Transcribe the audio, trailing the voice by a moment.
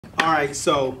All right,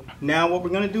 so now what we're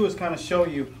going to do is kind of show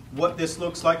you what this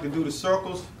looks like to do the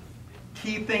circles.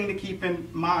 Key thing to keep in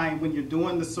mind when you're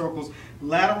doing the circles,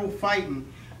 lateral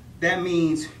fighting, that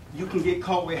means you can get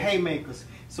caught with haymakers.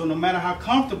 So no matter how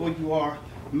comfortable you are,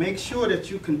 make sure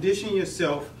that you condition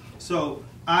yourself. So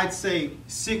I'd say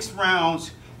 6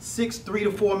 rounds, 6 3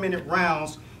 to 4 minute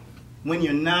rounds when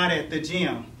you're not at the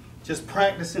gym. Just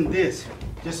practicing this,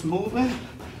 just moving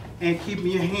and keeping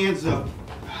your hands up,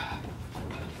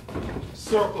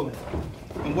 circling.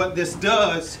 And what this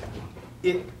does,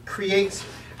 it creates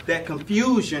that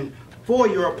confusion for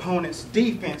your opponent's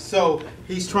defense. So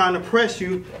he's trying to press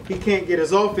you, he can't get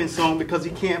his offense on because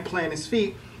he can't plant his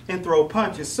feet and throw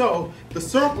punches. So the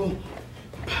circle,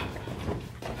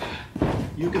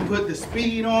 you can put the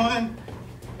speed on,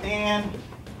 and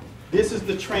this is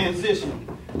the transition,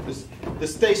 the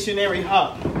stationary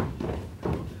hop.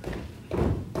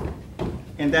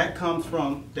 And that comes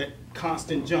from that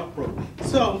constant jump rope.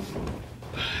 So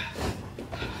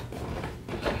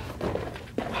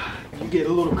you get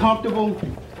a little comfortable,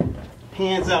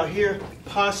 hands out here,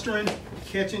 posturing,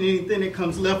 catching anything that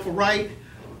comes left or right,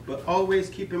 but always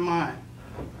keep in mind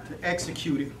to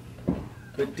execute it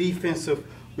with defensive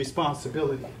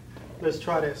responsibility. Let's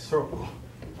try that circle.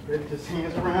 Ready, just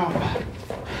hands around.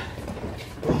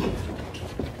 Boom.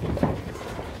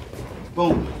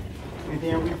 Boom. And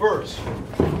then reverse.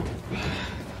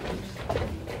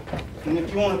 And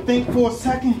if you want to think for a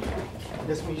second,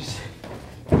 that's when you say,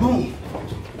 boom.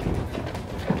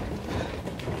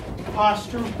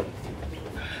 Posture.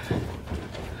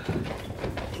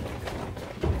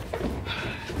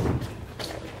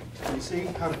 You see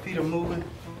how the feet are moving?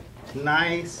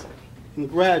 Nice and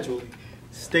gradually.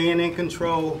 Staying in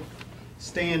control,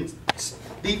 staying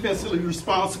defensively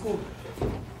responsible,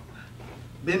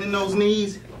 bending those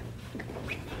knees,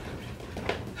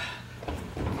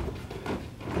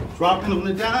 dropping on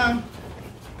the dime,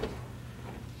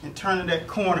 and turning that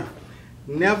corner.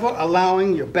 Never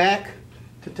allowing your back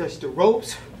to touch the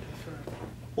ropes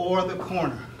or the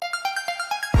corner.